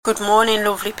Good morning,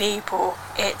 lovely people.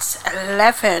 It's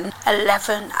 11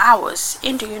 hours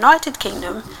in the United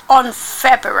Kingdom on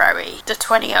February the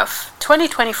 20th,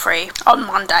 2023 on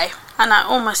Monday. And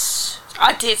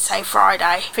I did say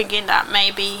Friday, thinking that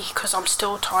maybe because I'm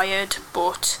still tired,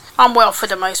 but I'm well for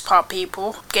the most part,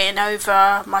 people. Getting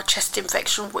over my chest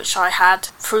infection, which I had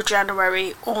through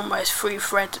January, almost through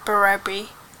February.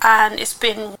 And it's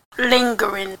been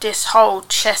lingering, this whole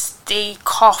chesty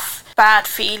cough, bad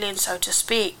feeling, so to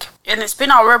speak. And it's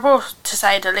been horrible, to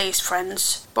say the least,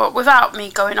 friends. But without me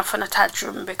going off on a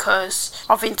tantrum, because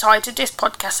I've entitled this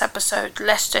podcast episode,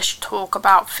 Let's Just Talk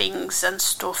About Things and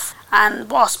Stuff.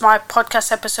 And whilst my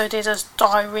podcast episode is a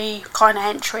diary kind of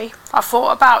entry, I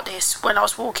thought about this when I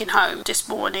was walking home this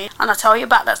morning, and I'll tell you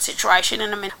about that situation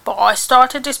in a minute. But I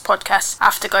started this podcast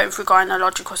after going through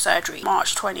gynecological surgery,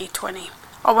 March 2020.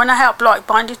 I want to help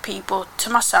like-minded people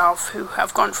to myself who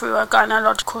have gone through a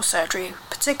gynecological surgery,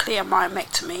 particularly a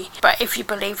myomectomy. But if you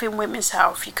believe in women's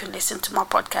health, you can listen to my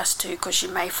podcast too, because you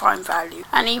may find value.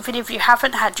 And even if you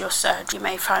haven't had your surgery, you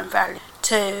may find value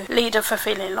to lead a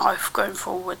fulfilling life going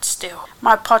forward still.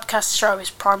 My podcast show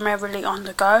is primarily on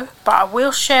the go, but I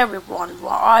will share with one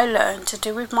what I learned to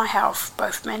do with my health,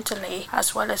 both mentally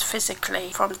as well as physically,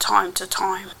 from time to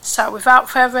time. So without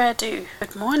further ado,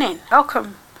 good morning.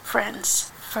 Welcome, friends,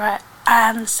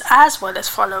 fans, as well as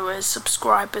followers,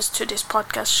 subscribers to this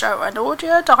podcast show and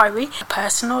audio diary, A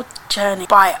Personal Journey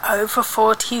by Over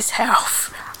 40s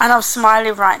Health. And I'm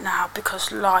smiling right now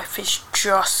because life is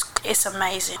it's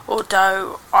amazing.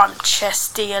 Although I'm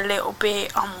chesty a little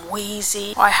bit, I'm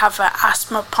wheezy, I have an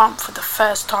asthma pump for the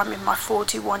first time in my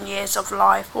 41 years of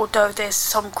life. Although there's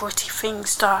some gritty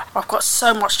things that I've got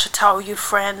so much to tell you,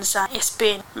 friends, and it's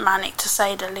been manic to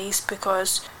say the least,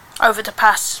 because over the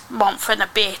past month and a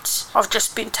bit, I've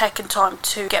just been taking time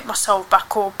to get myself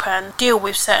back up and deal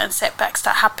with certain setbacks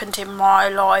that happened in my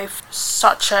life,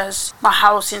 such as my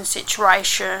housing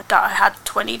situation, that I had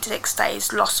 26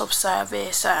 days loss of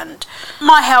service, and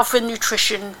my health and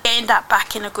nutrition, getting that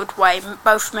back in a good way,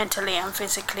 both mentally and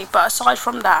physically. But aside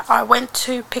from that, I went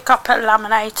to pick up a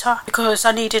laminator because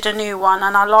I needed a new one,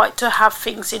 and I like to have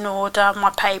things in order,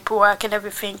 my paperwork and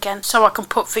everything, and so I can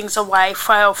put things away,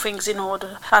 file things in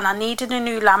order. And I needed a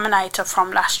new laminator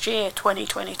from last year,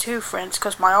 2022, friends,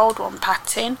 because my old one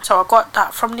packed in. So I got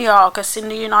that from the Argos in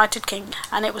the United Kingdom,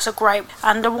 and it was a great.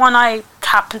 And the one I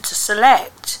happened to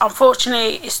select,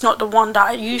 unfortunately, it's not the one that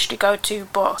I usually go to,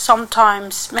 but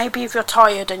sometimes maybe if you're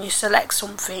tired and you select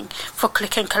something for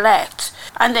click and collect,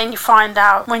 and then you find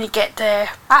out when you get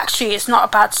there, actually it's not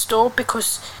a bad store,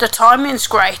 because the timing's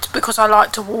great, because I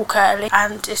like to walk early,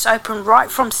 and it's open right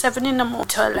from 7 in the morning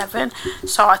to 11,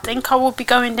 so I think I will be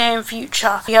going there in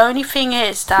future. The only thing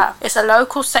is that it's a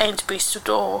local Sainsbury's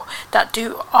store that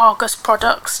do Argos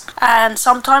products, and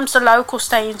sometimes the local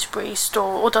Sainsbury's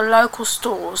store or the local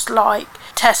stores like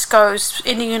Tesco's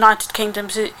in the United Kingdom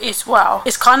as well,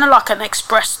 it's kind of like an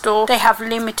express store. They have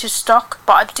limited stock,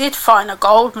 but I did find a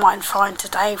gold mine find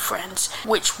today, friends,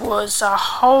 which was a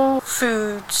Whole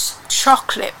Foods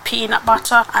chocolate peanut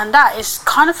butter, and that is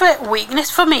kind of a weakness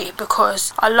for me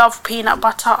because I love peanut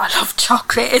butter, I love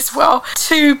chocolate as well,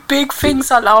 two big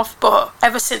things I love. But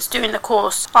ever since doing the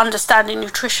course, understanding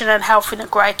nutrition and health in a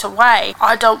greater way,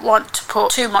 I don't want to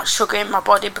put too much sugar in my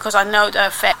body because I know the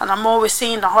effect, and I'm always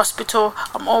seeing the hospital,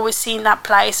 I'm always seeing that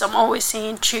place, I'm always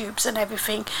seeing tubes and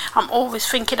everything. I'm always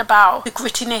thinking about the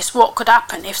grittiness, what could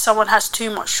happen if someone has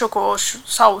too much sugar or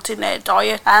salt in their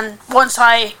diet. And once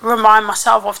I remind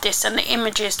myself of this and the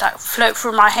images that float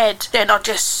through my head, then I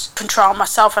just control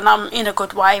myself and I'm in a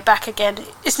good way back again.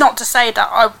 It's not to say that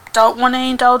I don't want an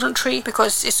indulgent treat,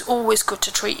 because it's always good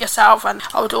to treat yourself, and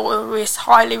I would always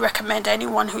highly recommend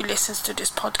anyone who listens to this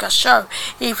podcast show,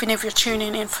 even if you're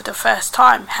tuning in for the first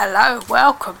time, hello,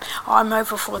 welcome, I'm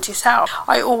Over 40s Health.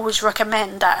 I always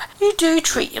recommend that you do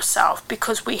treat yourself,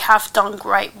 because we have done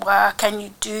great work, and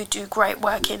you do great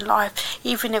work in life,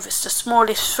 even if it's the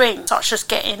smallest thing, such as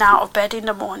getting out of bed in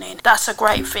the morning. That's a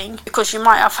great thing, because you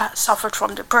might have suffered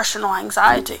from depression or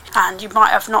anxiety, and you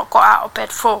might have not got out of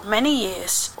bed for many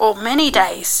years, or many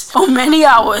days, or many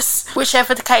hours,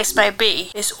 whichever the case may be.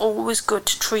 It's always good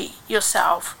to treat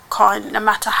yourself kind, no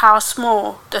matter how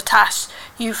small the task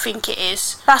you think it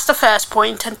is. That's the first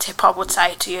point and tip I would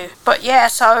say to you. But yeah,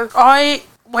 so I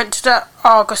went to the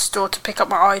Argos store to pick up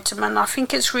my item, and I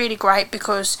think it's really great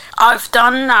because I've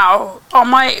done now, on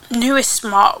my newest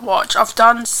smartwatch, I've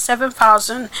done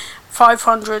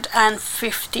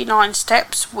 7,559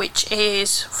 steps, which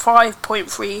is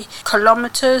 5.3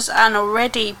 kilometers, and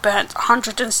already burnt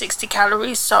 160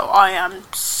 calories, so I am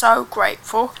so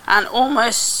grateful. And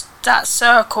almost that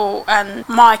circle and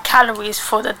my calories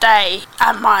for the day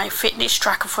and my fitness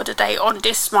tracker for the day on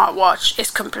this smartwatch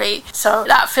is complete. So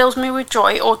that fills me with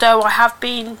joy, although I have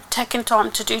been taking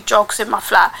time to do jogs in my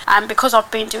flat, and because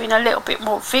I've been doing a little bit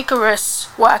more vigorous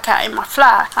workout in my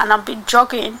flat and I've been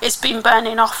jogging, it's been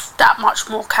burning off that much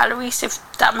more calories, if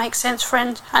that makes sense,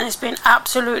 friends, and it's been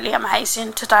absolutely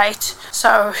amazing to date.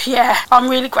 So yeah, I'm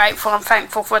really grateful and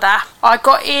thankful for that. I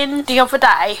got in the other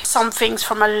day some things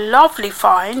from a lovely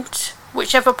find.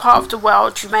 Whichever part of the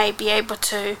world you may be able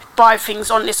to buy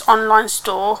things on this online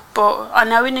store, but I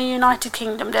know in the United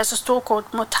Kingdom there's a store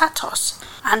called Mutatos,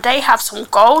 and they have some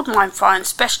gold mine finds,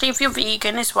 especially if you're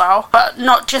vegan as well, but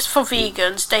not just for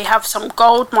vegans. They have some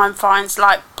gold mine finds,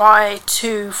 like buy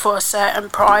two for a certain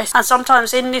price, and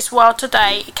sometimes in this world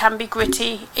today it can be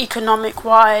gritty economic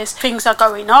wise. Things are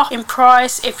going up in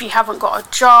price. If you haven't got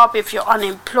a job, if you're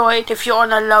unemployed, if you're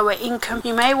on a lower income,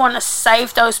 you may want to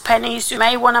save those pennies. You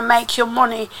may want to make your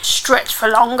money stretch for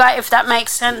longer, if that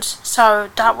makes sense. So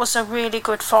that was a really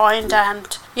good find,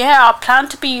 and yeah, I plan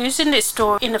to be using this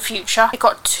store in the future. I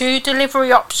got 2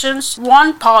 delivery options,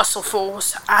 one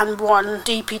Parcelforce and one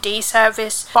DPD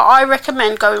service, but I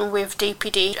recommend going with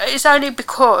DPD. It's only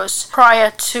because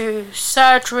prior to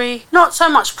surgery, not so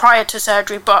much prior to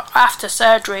surgery but after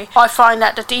surgery, I find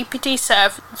that the DPD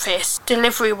service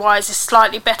delivery wise is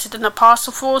slightly better than the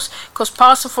Parcelforce, because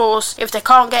Parcelforce, if they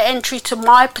can't get entry to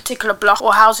my particular block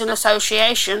or housing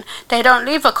association, they don't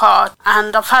leave a card,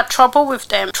 and I've had trouble with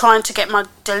them trying to get my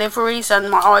deliveries and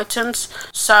my items.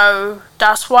 So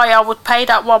that's why I would pay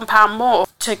that £1 more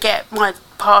to get my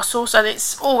parcels, and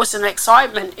it's always an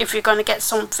excitement if you're going to get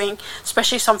something,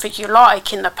 especially something you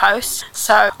like, in the post.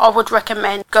 So I would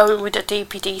recommend going with the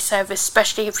DPD service,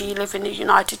 especially if you live in the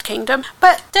United Kingdom.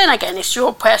 But then again, it's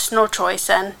your personal choice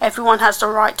and everyone has the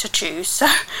right to choose, so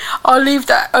I'll leave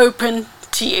that open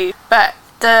to you. But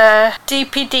the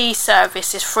DPD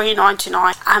service is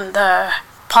 £3.99 and the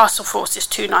Parcelforce is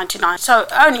 £2.99, so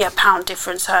only £1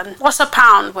 difference. And what's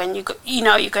 £1 when you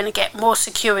know you're going to get more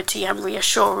security and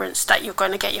reassurance that you're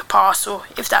going to get your parcel,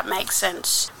 if that makes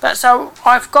sense. But so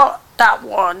I've got that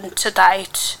one to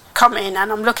date coming,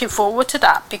 and I'm looking forward to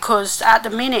that, because at the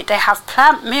minute they have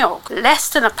plant milk less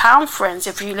than £1, friends,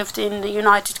 if you lived in the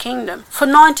United Kingdom, for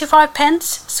 95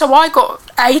 pence. So I got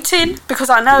 18, because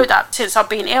I know that since I've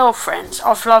been ill, friends,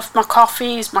 I've loved my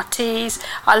coffees, my teas.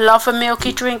 I love a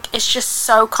milky drink. It's just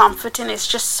so comforting. It's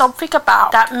just something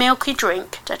about that milky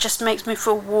drink that just makes me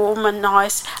feel warm and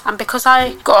nice. And because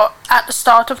I got at the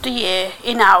start of the year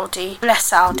in Aldi, bless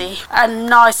Aldi, a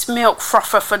nice milk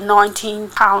frother for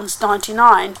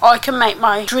 £19.99, I can make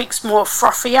my drinks more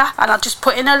frothier, and I just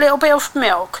put in a little bit of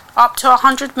milk, up to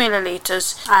 100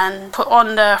 millilitres, and put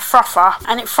on the frother,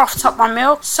 and it froths up my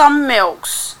milk. Some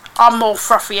milks are more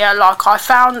frothier, like I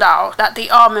found out that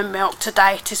the almond milk to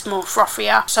date is more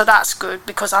frothier, so that's good,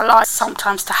 because I like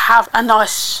sometimes to have a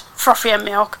nice frothier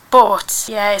milk. But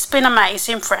yeah, it's been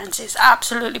amazing, friends. It's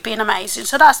absolutely been amazing.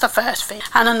 So that's the first thing.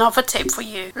 And another tip for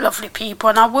you lovely people,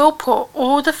 and I will put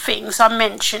all the things I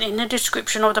mention in the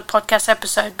description of the podcast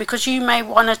episode, because you may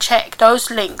want to check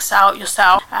those links out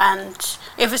yourself, and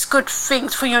if it's good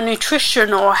things for your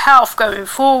nutrition or health going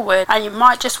forward, and you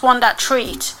might just want that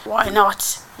treat, why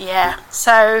not? Yeah,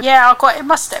 so yeah, I got in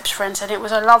my steps, friends, and it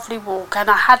was a lovely walk, and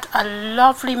I had a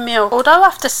lovely meal. Although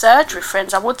after surgery,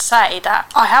 friends, I would say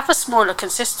that I have a smaller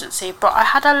consistency, but I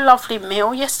had a lovely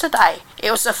meal yesterday. It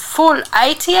was a full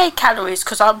 88 calories,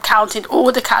 because I'm counting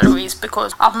all the calories,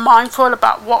 because I'm mindful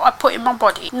about what I put in my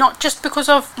body, not just because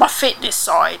of my fitness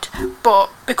side,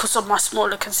 but because of my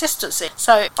smaller consistency.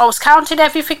 So I was counting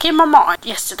everything in my mind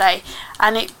yesterday,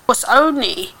 and it was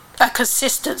only a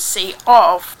consistency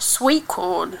of sweet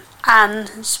corn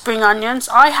and spring onions.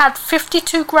 I had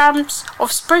 52 grams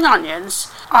of spring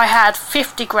onions, I had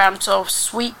 50 grams of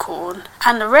sweet corn,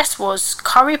 and the rest was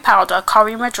curry powder,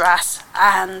 curry madras,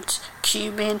 and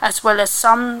cumin, as well as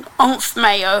some oomph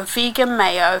mayo, vegan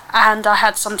mayo, and I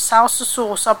had some salsa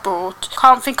sauce I brought.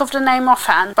 Can't think of the name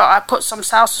offhand, but I put some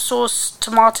salsa sauce,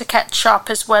 tomato ketchup,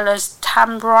 as well as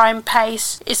tamarind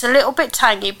paste. It's a little bit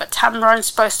tangy, but tamarind's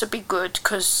supposed to be good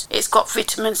because it's got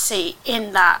vitamin C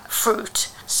in that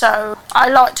fruit. So I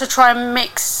like to try and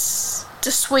mix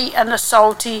the sweet and the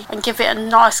salty and give it a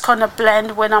nice kind of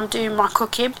blend when I'm doing my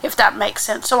cooking, if that makes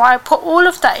sense. So I put all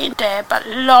of that in there, but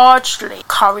largely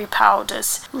curry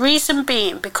powders. Reason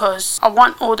being because I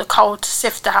want all the cold to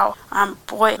sift out. And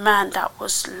boy, man, that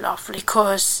was lovely,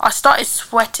 because I started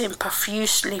sweating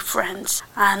profusely, friends.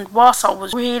 And whilst I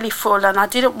was really full and I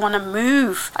didn't want to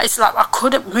move, it's like I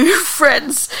couldn't move,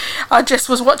 friends. I just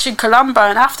was watching Columbo,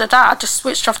 and after that I just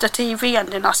switched off the TV, and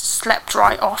then I slept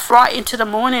right off, right into the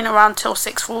morning, around till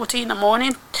 6:40 in the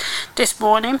morning this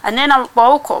morning. And then I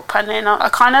woke up, and then I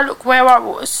kind of looked where I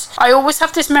was. I always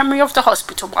have this memory of the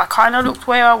hospital, but I kind of looked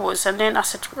where I was, and then I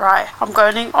said, right, I'm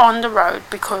going on the road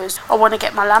because I want to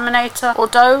get my laminator.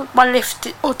 Although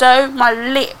my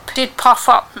lip did puff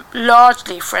up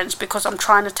largely, friends, because I'm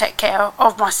trying to take care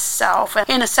of myself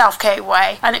in a self-care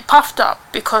way, and it puffed up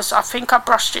because I think I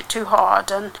brushed it too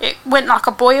hard, and it went like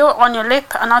a boil on your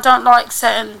lip, and I don't like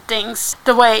certain things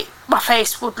the way my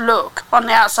face would look on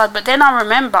the outside. But then I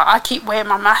remember I keep wearing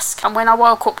my mask, and when I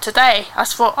woke up today I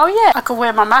thought, oh yeah, I could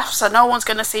wear my mask so no one's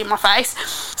going to see my face.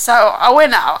 So I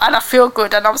went out and I feel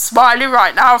good, and I'm smiling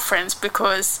right now, friends,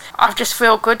 because I just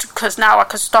feel good, because now I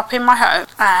can stop in my home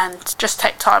and just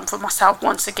take time for myself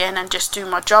once again, and just do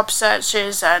my job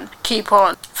searches and keep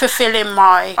on fulfilling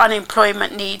my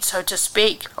unemployment needs, so to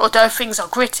speak. Although things are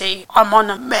gritty, I'm on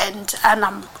a mend and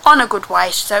I'm on a good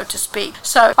way, so to speak.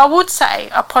 So I would say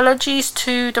apologies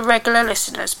to the regular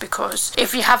listeners, because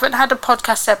if you haven't had a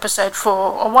podcast episode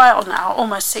for a while now,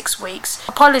 almost 6 weeks,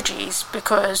 apologies,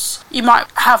 because you might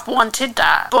have wanted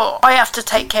that, but I have to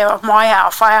take care of my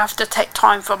health. I have to take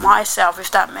time for myself,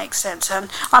 if that makes sense, and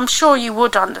I'm sure you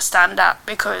would understand that,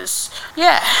 because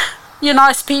yeah, you're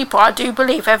nice people. I do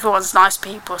believe everyone's nice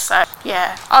people. So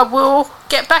yeah, I will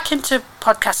get back into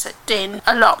podcasting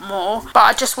a lot more, but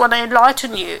I just want to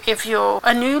enlighten you, if you're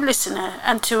a new listener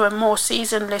and to a more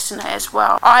seasoned listener as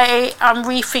well. I am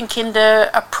rethinking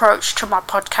the approach to my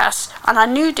podcast, and I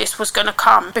knew this was going to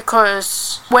come,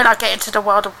 because when I get into the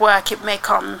world of work it may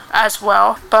come as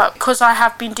well, but because I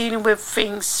have been dealing with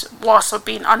things whilst I've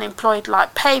been unemployed,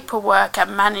 like paperwork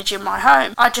and managing my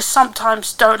home, I just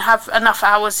sometimes don't have enough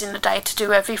hours in the day to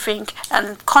do everything,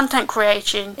 and content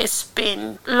creation has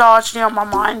been largely on my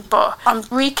mind. But I'm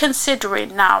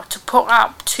reconsidering now to put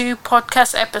out 2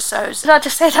 podcast episodes. Did I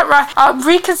just say that right? I'm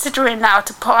reconsidering now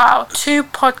to put out 2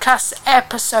 podcast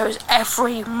episodes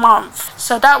every month.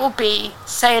 So that will be,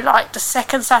 say, like the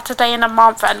second Saturday in a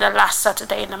month and the last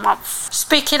Saturday in a month.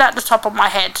 Speaking at the top of my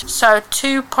head. So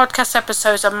 2 podcast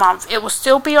episodes a month. It will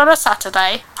still be on a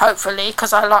Saturday, hopefully,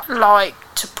 because I like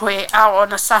to put it out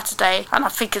on a Saturday, and I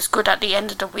think it's good at the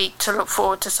end of the week to look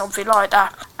forward to something like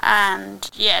that. And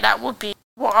yeah, that would be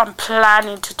what I'm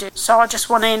planning to do. So I just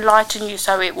want to enlighten you,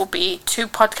 so it will be 2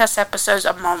 podcast episodes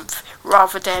a month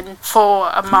rather than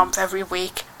 4 a month every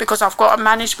week, because I've got to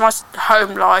manage my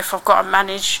home life, I've got to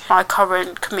manage my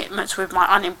current commitments with my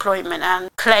unemployment and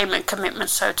claimant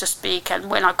commitments, so to speak. And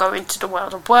when I go into the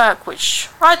world of work, which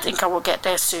I think I will get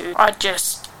there soon, I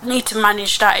just need to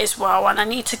manage that as well, and I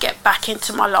need to get back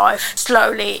into my life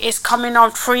slowly. It's coming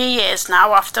on 3 years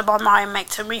now after my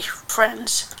myomectomy,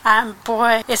 friends, and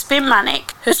boy, it's been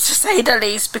manic, to say the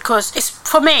least, because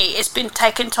for me it's been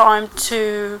taking time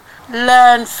to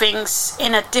learn things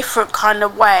in a different kind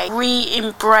of way,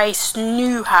 re-embrace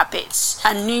new habits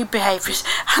and new behaviours.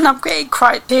 And I'm getting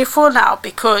quite tearful now,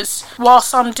 because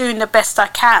whilst I'm doing the best I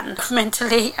can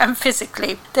mentally and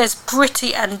physically, there's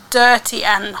gritty and dirty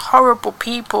and horrible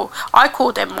people. I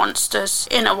call them monsters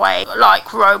in a way,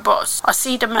 like robots. I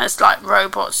see them as like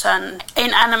robots, and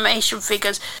in animation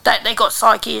figures that they got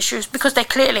psyche issues, because they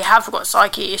clearly have got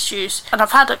psyche issues. And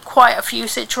I've had quite a few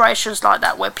situations like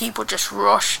that where people just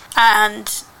rush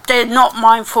and they're not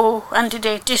mindful and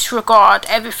they disregard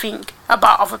everything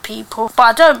about other people. But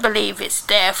I don't believe it's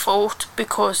their fault,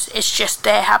 because it's just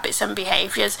their habits and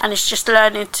behaviours, and it's just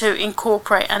learning to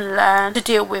incorporate and learn to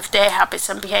deal with their habits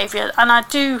and behaviour. And I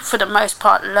do, for the most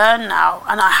part, learn now,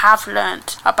 and I have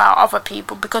learnt about other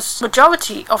people, because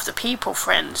majority of the people,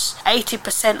 friends,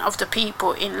 80% of the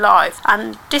people in life,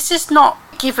 and this is not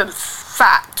given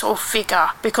fact or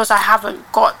figure, because I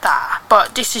haven't got that,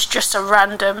 but this is just a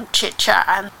random chit chat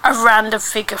and a random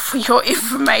figure for your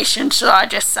information, should I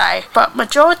just say. But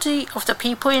majority of the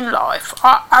people in life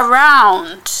are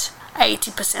around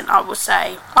 80%, I would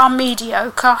say, are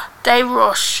mediocre. They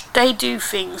rush, they do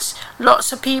things.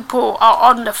 Lots of people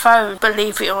are on the phone,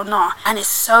 believe it or not, and it's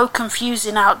so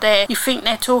confusing out there. You think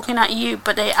they're talking at you,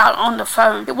 but they're out on the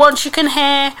phone. Once you can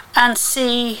hear and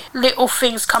see little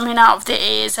things coming out of their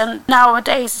ears, and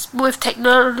nowadays with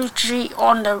technology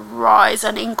on the rise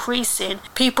and increasing,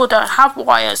 people don't have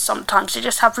wires sometimes. They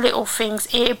just have little things,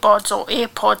 earbuds or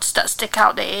earpods that stick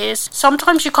out their ears.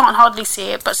 Sometimes you can't hardly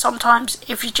see it, but sometimes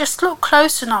if you just look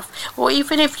close enough, or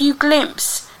even if you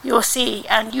glimpse, you'll see,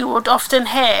 and you would often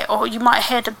hear, or you might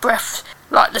hear the breath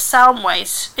like the sound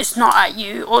waves, it's not at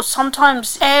you. Or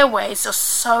sometimes airways are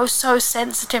so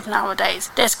sensitive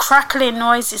nowadays. There's crackling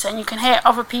noises and you can hear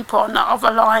other people on the other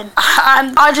line.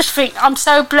 And I just think I'm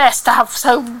so blessed to have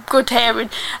so good hearing.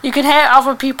 You can hear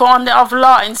other people on the other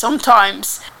line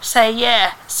sometimes.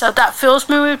 So that fills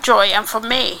me with joy, and for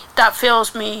me that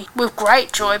fills me with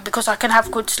great joy, because I can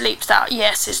have good sleep. That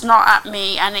yes, it's not at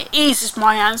me, and it eases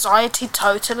my anxiety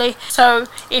totally. So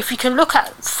if you can look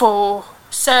at for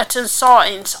certain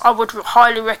signs, I would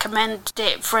highly recommend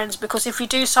it, friends, because if you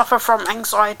do suffer from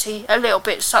anxiety a little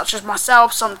bit, such as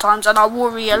myself sometimes, and I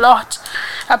worry a lot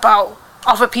about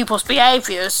other people's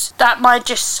behaviours, that might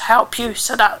just help you.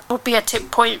 So that would be a tip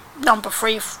point number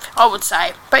 3, I would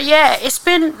say. But yeah, it's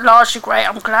been largely great.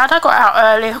 I'm glad I got out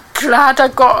early. I'm glad I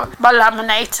got my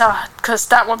laminator, because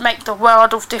that would make the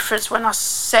world of difference when I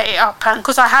set it up, and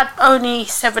because I had only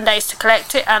 7 days to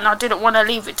collect it, and I didn't want to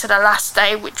leave it to the last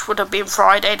day, which would have been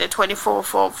Friday the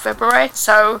 24th of February.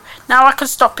 So now I can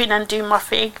stop in and do my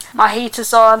thing. My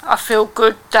heater's on. I feel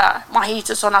good that my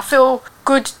heater's on. I feel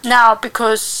good now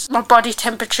because my body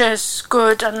temperature's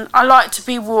good, and I like to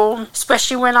be warm,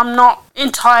 especially when I'm not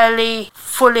entirely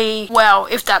fully well,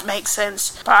 if that makes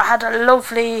sense. But I had a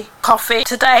lovely coffee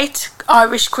to date,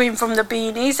 Irish cream from the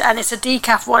Beanies, and it's a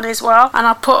decaf one as well, and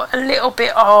I put a little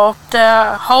bit of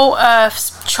the Whole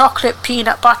Earth's chocolate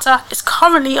peanut butter. It's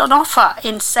currently on offer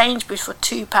in Sainsbury's for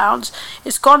 £2.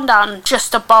 It's gone down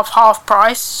just above half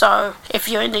price, so if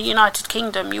you're in the United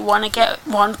Kingdom you want to get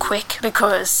one quick,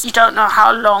 because you don't know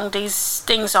how long these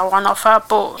things are on offer.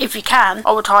 But if you can,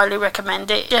 I would highly recommend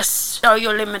it. Just know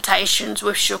your limitations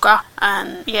with sugar,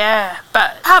 and yeah,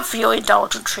 but have your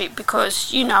indulgent treat,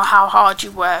 because you know how hard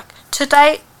you work.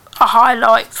 Today, a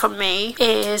highlight for me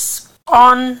is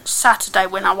on Saturday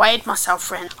when I weighed myself,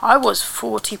 friend. I was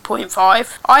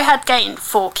 40.5. I had gained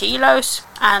 4 kilos,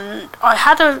 and I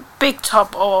had a big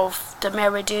tub of the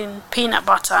Meridian peanut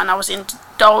butter, and I was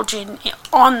indulging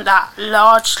on that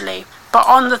largely. But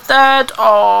on the 3rd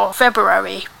of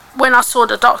February, when I saw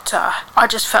the doctor, I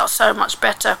just felt so much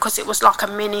better, because it was like a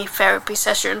mini therapy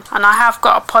session. And I have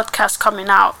got a podcast coming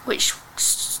out which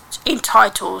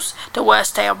entitles The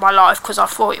Worst Day of My Life, because I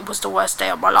thought it was the worst day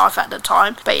of my life at the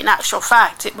time, but in actual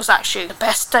fact it was actually the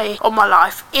best day of my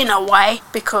life in a way,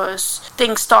 because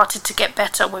things started to get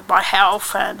better with my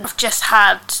health. And I've just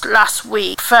had last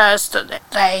week,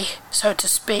 Thursday, so to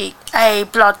speak, a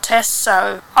blood test,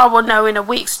 so I will know in a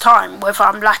week's time whether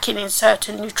I'm lacking in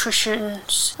certain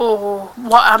nutritions or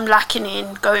what I'm lacking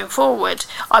in going forward.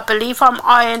 I believe I'm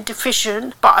iron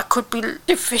deficient, but I could be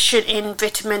deficient in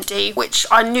vitamin D, which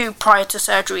I knew prior to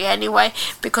surgery anyway,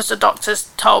 because the doctors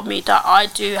told me that I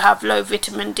do have low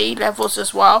vitamin D levels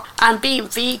as well. And being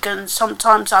vegan,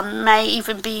 sometimes I may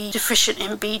even be deficient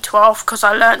in B12, because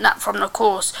I learned that from the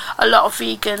course. A lot of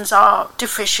vegans are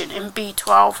deficient in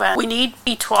B12, and we need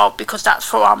B12 because that's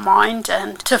for our mind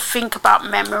and to think about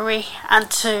memory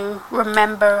and to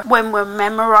remember when we're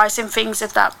memorizing things,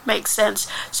 if that makes sense.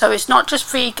 So it's not just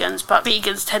vegans, but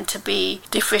vegans tend to be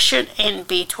deficient in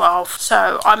B12,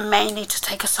 so I may need to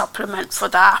take a supplement for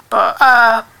that. But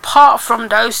apart from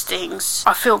those things,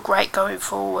 I feel great going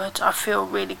forward. I feel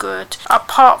really good.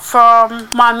 Apart from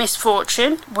my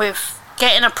misfortune with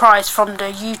getting a prize from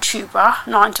the YouTuber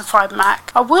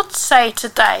 9to5Mac, I would say to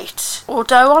date,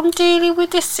 although I'm dealing with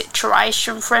this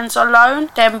situation, friends, alone,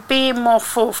 them being more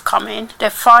forthcoming,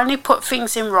 they've finally put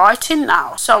things in writing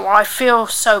now, so I feel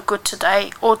so good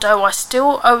today. Although I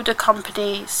still owe the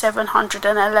company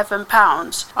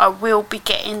 £711, I will be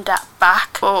getting that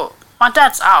back, but my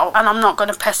dad's out and I'm not going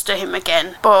to pester him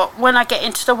again. But when I get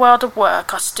into the world of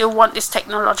work, I still want this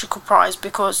technological prize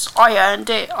because I earned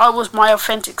it. I was my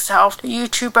authentic self. The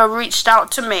YouTuber reached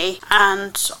out to me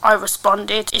and I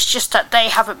responded. It's just that they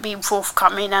haven't been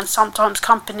forthcoming, and sometimes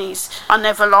companies are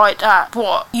never like that.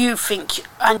 What you think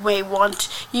and may want.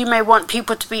 You may want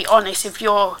people to be honest if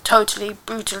you're totally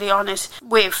brutally honest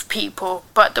with people,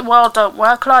 but the world don't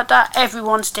work like that.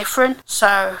 Everyone's different.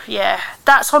 So yeah,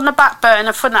 that's on the back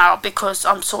burner for now, because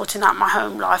I'm sorting out my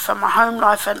home life, and my home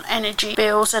life and energy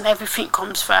bills and everything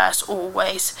comes first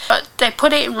always. But they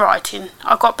put it in writing.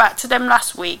 I got back to them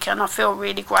last week and I feel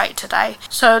really great today.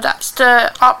 So that's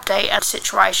the update and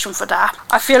situation for that.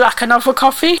 I feel like another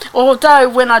coffee, although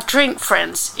when I drink,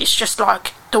 friends, it's just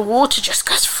like the water just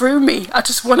goes through me. I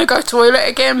just want to go toilet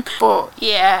again. But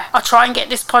yeah, I'll try and get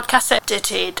this podcast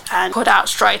edited and put out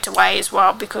straight away as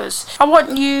well, because I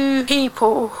want you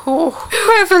people,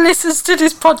 whoever listens to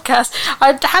this podcast,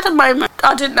 I had a moment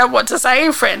I didn't know what to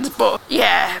say, friends, but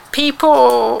yeah,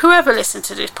 people, whoever listens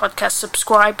to this podcast,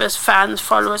 subscribers, fans,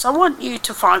 followers, I want you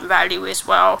to find value as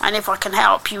well. And if I can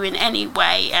help you in any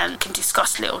way and can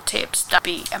discuss little tips, that'd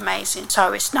be amazing.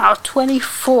 So it's now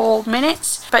 24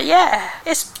 minutes, but yeah,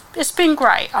 it's been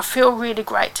great. I feel really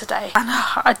great today, and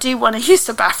I do want to use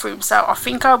the bathroom, so I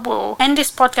think I will end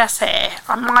this podcast here.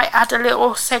 I might add a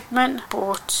little segment,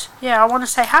 but yeah, I want to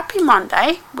say happy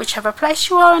Monday, whichever place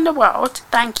you are in the world.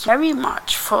 Thank you very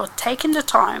much for taking the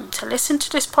time to listen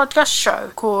to this podcast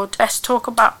show called Let's Talk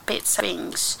About Bits and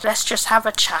Things. Let's just have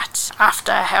a chat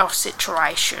after a health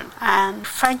situation. And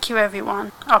thank you,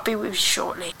 everyone. I'll be with you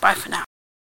shortly. Bye for now.